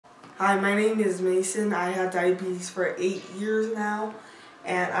Hi, my name is Mason. I had diabetes for 8 years now,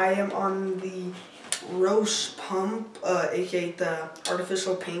 and I am on the Roche pump, aka the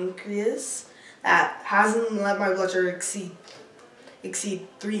artificial pancreas, that hasn't let my blood sugar exceed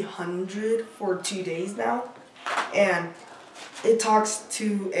 300 for 2 days now, and it talks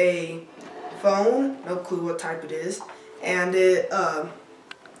to a phone, no clue what type it is, and it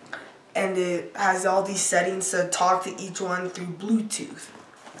has all these settings to talk to each one through Bluetooth.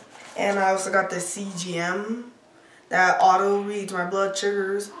 And I also got the CGM that auto reads my blood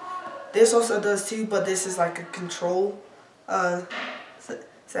sugars. This also does too, but this is like a control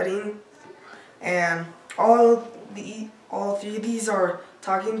setting. And all three of these are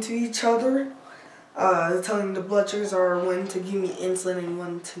talking to each other, telling the blood sugars are when to give me insulin and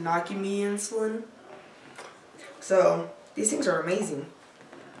when to not give me insulin. So these things are amazing.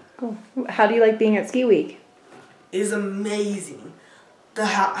 Cool. How do you like being at Ski Week? It is amazing. The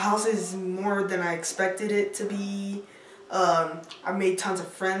house is more than I expected it to be. I made tons of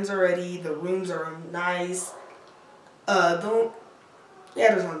friends already. The rooms are nice. There's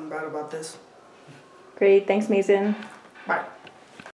nothing bad about this. Great. Thanks, Mason.